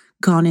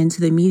gone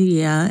into the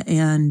media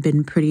and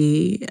been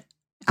pretty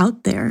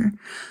out there.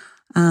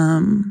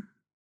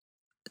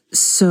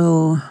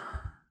 So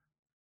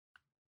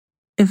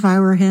if I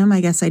were him,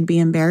 I guess I'd be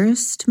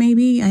embarrassed,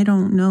 maybe. I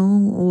don't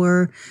know.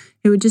 Or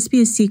it would just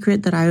be a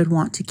secret that I would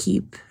want to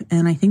keep.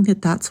 And I think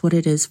that that's what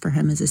it is for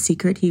him, is a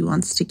secret he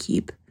wants to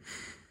keep,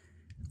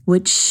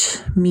 which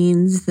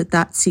means that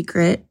that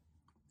secret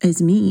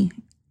is me.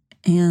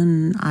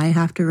 And I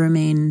have to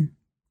remain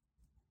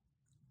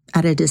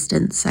at a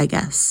distance, I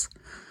guess.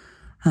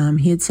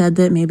 He had said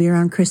that maybe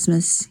around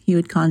Christmas he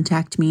would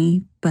contact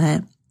me,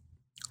 but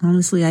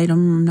honestly,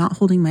 I'm not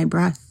holding my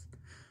breath.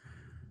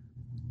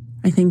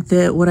 I think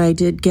that what I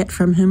did get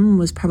from him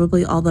was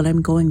probably all that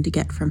I'm going to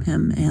get from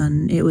him,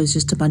 and it was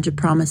just a bunch of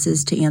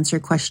promises to answer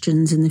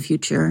questions in the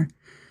future,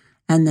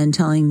 and then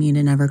telling me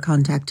to never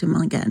contact him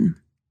again.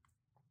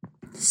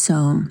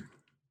 So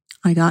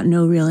I got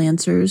no real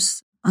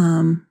answers.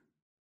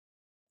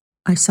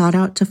 I sought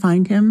out to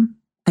find him.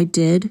 I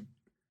did.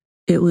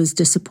 It was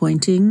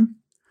disappointing.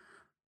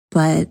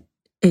 but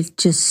it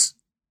just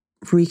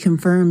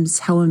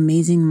reconfirms how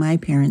amazing my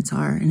parents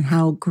are and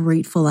how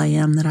grateful I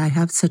am that I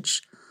have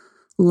such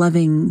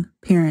loving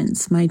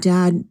parents. My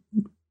dad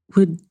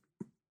would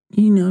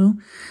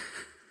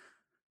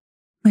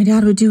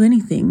do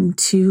anything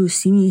to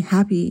see me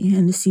happy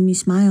and to see me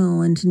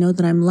smile and to know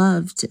that I'm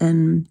loved.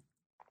 And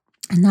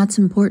that's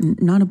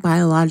important. Not a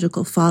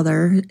biological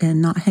father and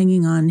not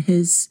hanging on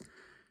his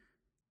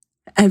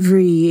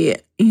every,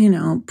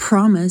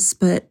 promise,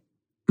 but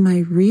my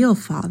real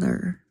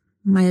father.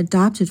 My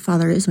adopted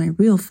father is my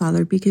real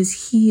father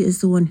because he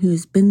is the one who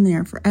has been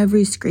there for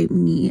every scraped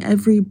knee,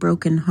 every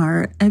broken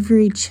heart,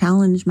 every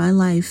challenge my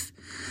life,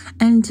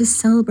 and to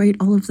celebrate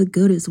all of the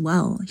good as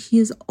well. He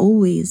has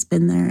always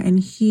been there, and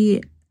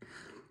he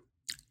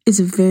is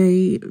a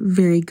very,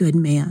 very good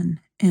man,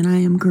 and I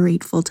am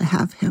grateful to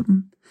have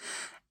him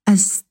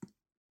as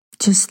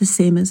just the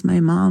same as my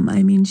mom.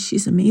 I mean,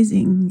 she's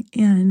amazing,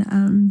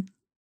 and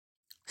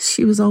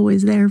she was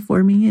always there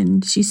for me,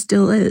 and she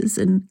still is,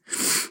 and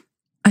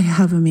I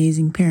have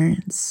amazing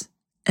parents.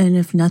 And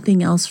if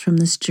nothing else from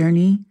this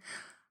journey,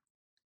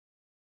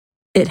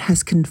 it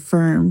has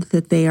confirmed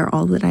that they are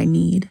all that I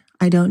need.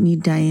 I don't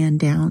need Diane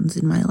Downs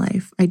in my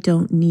life. I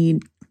don't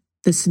need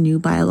this new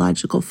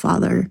biological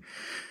father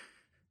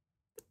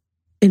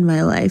in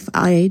my life.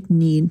 I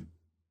need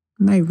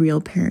my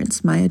real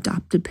parents, my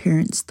adopted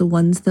parents, the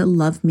ones that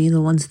love me, the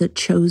ones that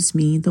chose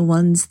me, the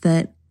ones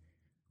that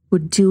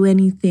would do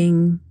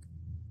anything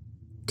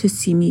to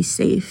see me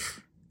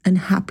safe and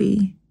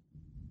happy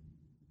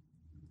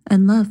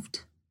and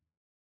loved.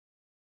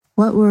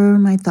 What were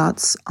my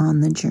thoughts on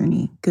the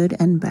journey, good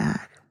and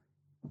bad?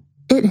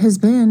 It's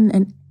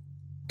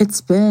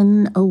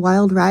been a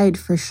wild ride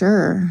for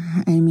sure.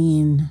 I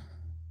mean,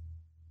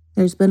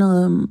 there's been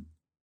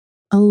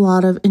a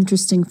lot of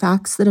interesting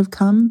facts that have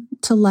come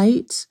to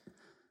light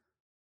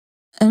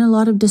and a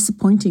lot of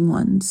disappointing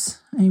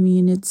ones. I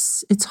mean,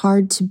 it's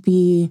hard to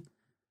be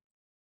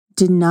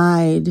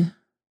denied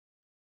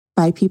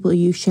by people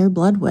you share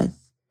blood with.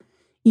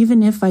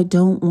 Even if I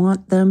don't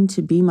want them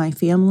to be my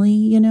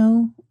family,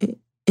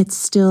 it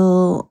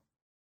still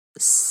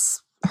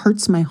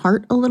hurts my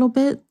heart a little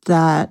bit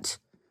that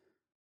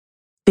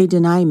they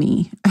deny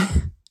me,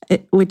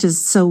 which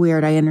is so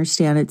weird. I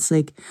understand. It's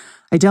like,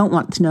 I don't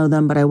want to know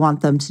them, but I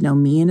want them to know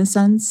me in a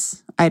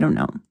sense. I don't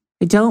know.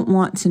 I don't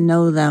want to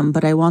know them,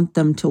 but I want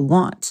them to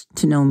want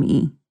to know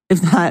me,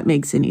 if that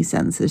makes any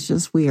sense. It's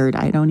just weird.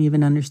 I don't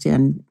even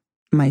understand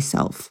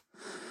myself.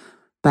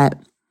 But,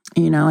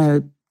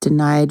 I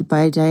denied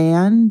by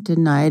Diane,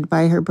 denied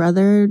by her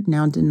brother,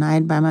 now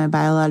denied by my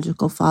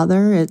biological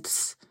father.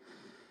 It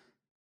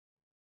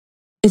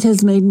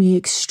has made me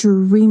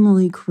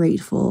extremely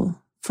grateful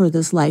for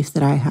this life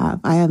that I have.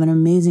 I have an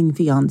amazing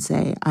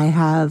fiance. I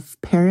have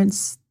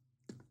parents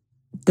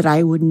that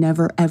I would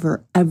never,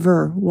 ever,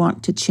 ever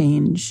want to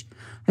change.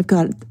 I've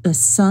got a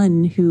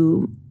son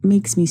who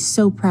makes me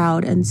so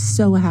proud and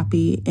so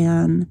happy.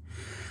 And,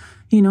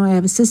 I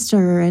have a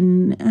sister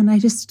and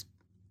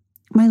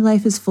my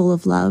life is full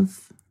of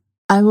love.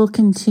 I will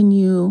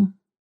continue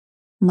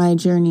my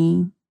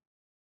journey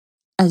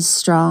as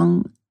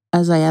strong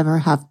as I ever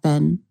have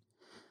been.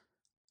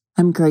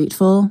 I'm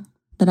grateful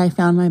that I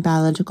found my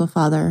biological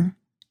father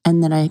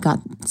and that I got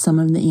some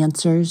of the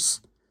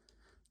answers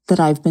that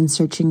I've been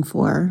searching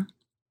for.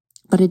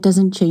 But it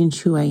doesn't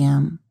change who I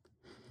am.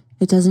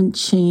 It doesn't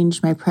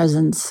change my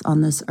presence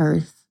on this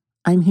earth.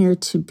 I'm here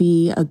to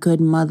be a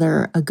good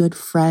mother, a good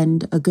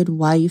friend, a good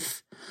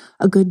wife,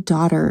 a good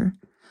daughter.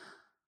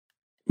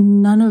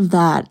 None of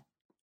that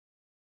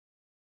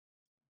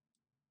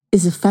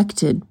is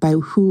affected by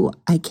who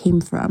I came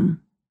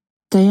from.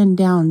 Diane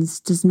Downs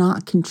does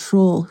not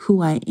control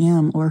who I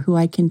am or who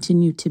I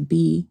continue to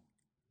be.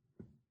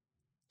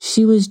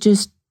 She was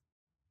just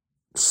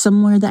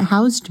somewhere that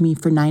housed me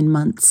for 9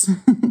 months.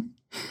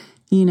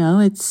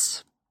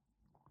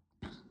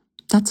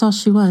 That's all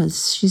she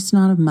was. She's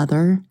not a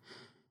mother.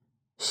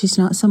 She's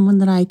not someone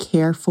that I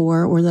care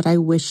for or that I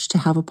wish to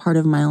have a part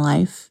of my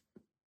life.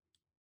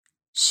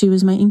 She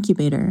was my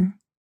incubator.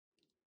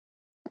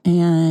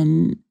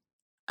 And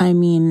I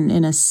mean,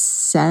 in a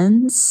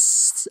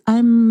sense,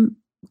 I'm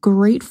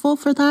grateful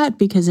for that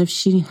because if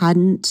she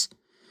hadn't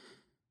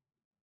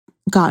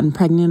gotten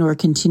pregnant or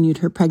continued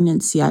her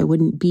pregnancy, I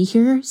wouldn't be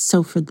here.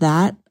 So for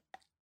that,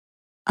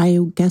 I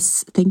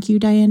guess, thank you,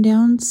 Diane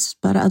Downs.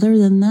 But other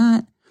than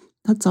that,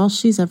 that's all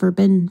she's ever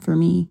been for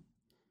me.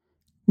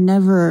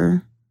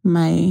 Never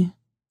my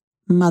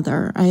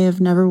mother. I have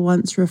never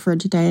once referred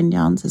to Diane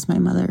Downs as my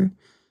mother.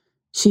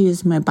 She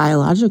is my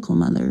biological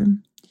mother.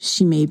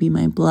 She may be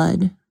my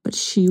blood, but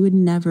she would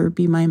never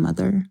be my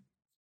mother.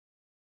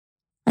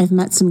 I've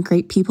met some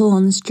great people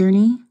on this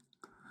journey.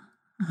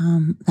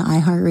 The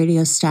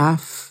iHeartRadio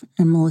staff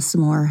and Melissa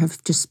Moore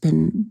have just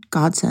been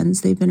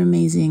godsends. They've been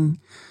amazing.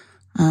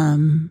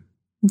 Some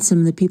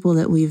of the people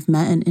that we've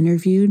met and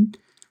interviewed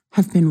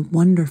have been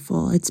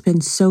wonderful. It's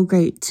been so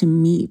great to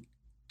meet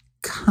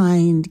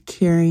kind,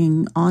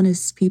 caring,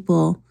 honest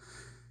people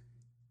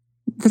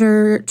that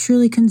are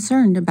truly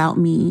concerned about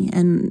me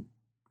and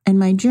in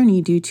my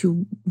journey due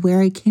to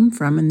where I came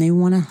from, and they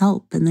want to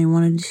help, and they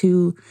wanted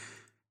to,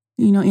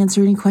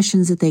 answer any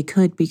questions that they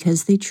could,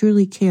 because they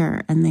truly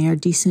care and they are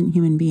decent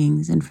human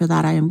beings. And for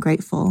that, I am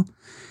grateful.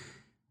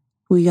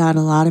 We got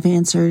a lot of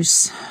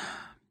answers.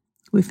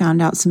 We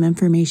found out some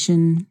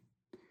information.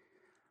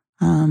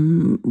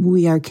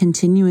 We are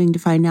continuing to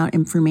find out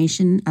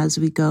information as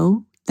we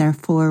go.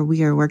 Therefore,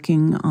 we are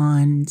working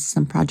on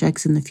some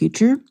projects in the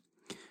future.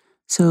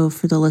 So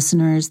for the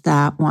listeners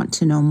that want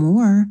to know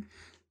more,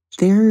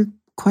 there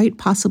quite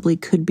possibly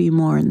could be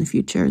more in the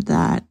future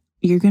that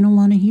you're going to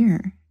want to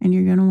hear and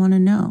you're going to want to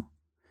know.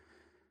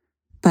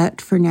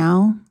 But for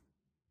now,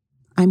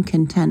 I'm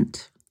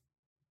content.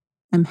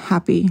 I'm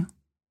happy.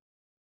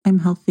 I'm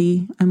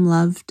healthy. I'm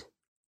loved.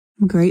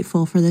 I'm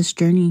grateful for this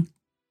journey.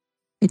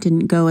 It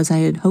didn't go as I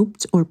had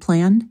hoped or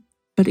planned,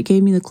 but it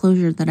gave me the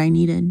closure that I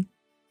needed,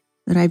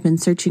 that I've been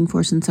searching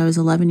for since I was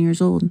 11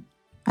 years old.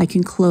 I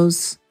can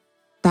close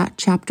that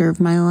chapter of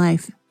my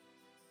life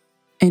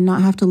and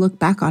not have to look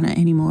back on it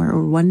anymore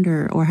or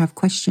wonder or have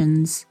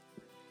questions.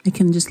 I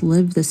can just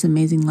live this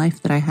amazing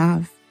life that I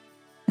have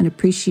and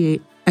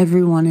appreciate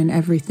everyone and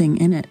everything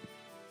in it.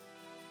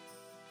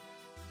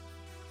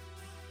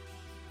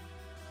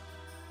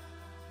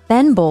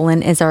 Ben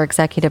Bolin is our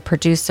executive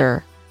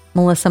producer.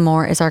 Melissa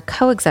Moore is our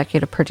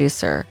co-executive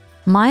producer.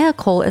 Maya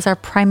Cole is our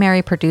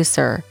primary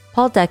producer.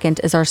 Paul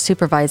Deckent is our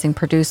supervising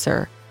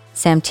producer.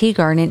 Sam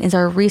Teagarden is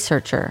our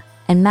researcher.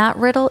 And Matt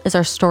Riddle is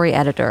our story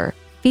editor.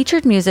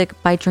 Featured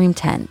music by Dream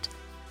Tent.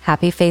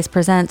 Happy Face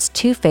Presents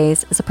Two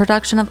Face is a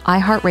production of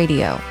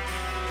iHeartRadio.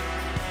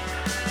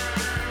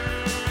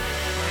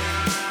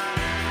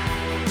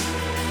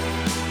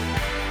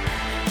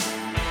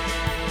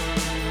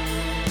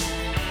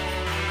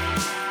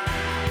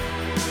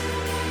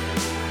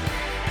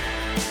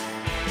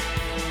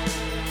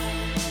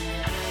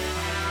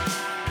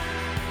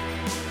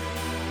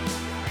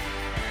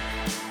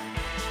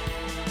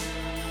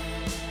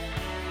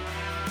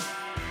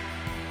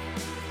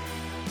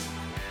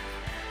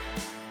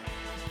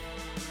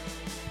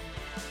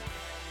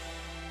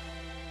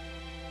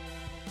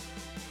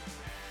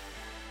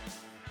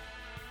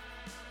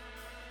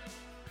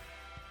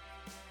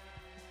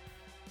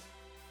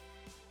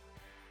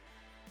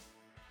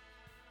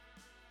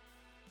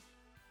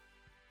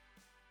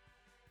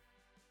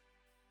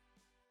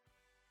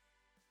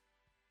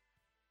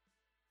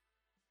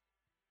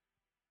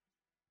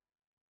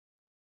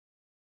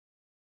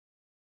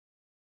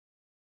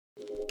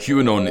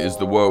 QAnon is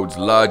the world's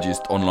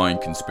largest online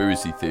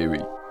conspiracy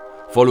theory.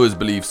 Followers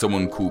believe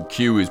someone called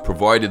Q has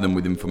provided them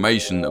with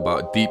information about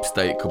a deep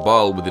state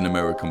cabal within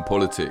American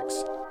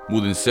politics.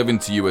 More than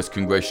 70 US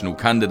congressional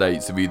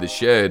candidates have either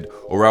shared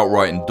or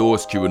outright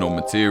endorsed QAnon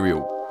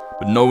material,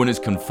 but no one has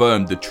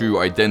confirmed the true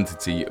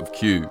identity of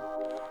Q.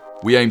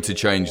 We aim to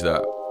change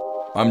that.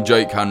 I'm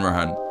Jake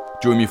Hanrahan.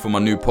 Join me for my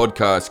new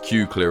podcast,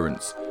 Q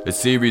Clearance, a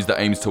series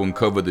that aims to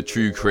uncover the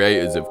true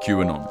creators of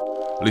QAnon.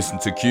 Listen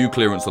to Q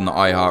Clearance on the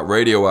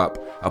iHeartRadio app,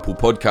 Apple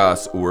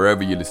Podcasts, or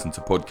wherever you listen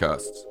to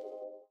podcasts.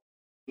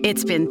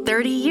 It's been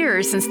 30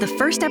 years since the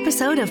first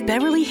episode of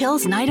Beverly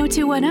Hills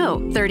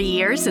 90210. 30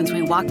 years since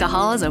we walked the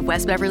halls of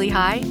West Beverly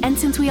High, and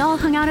since we all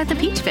hung out at the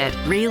Peach Pit.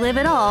 Relive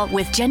it all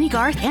with Jenny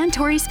Garth and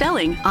Tori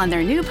Spelling on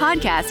their new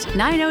podcast,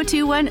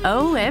 90210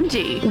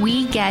 OMG.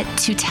 We get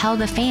to tell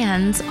the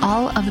fans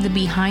all of the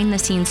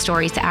behind-the-scenes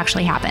stories that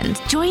actually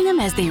happened. Join them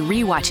as they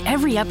rewatch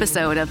every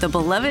episode of the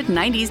beloved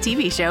 90s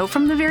TV show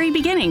from the very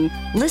beginning.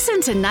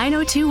 Listen to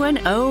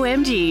 90210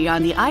 OMG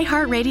on the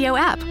iHeartRadio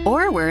app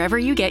or wherever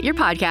you get your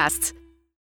podcasts.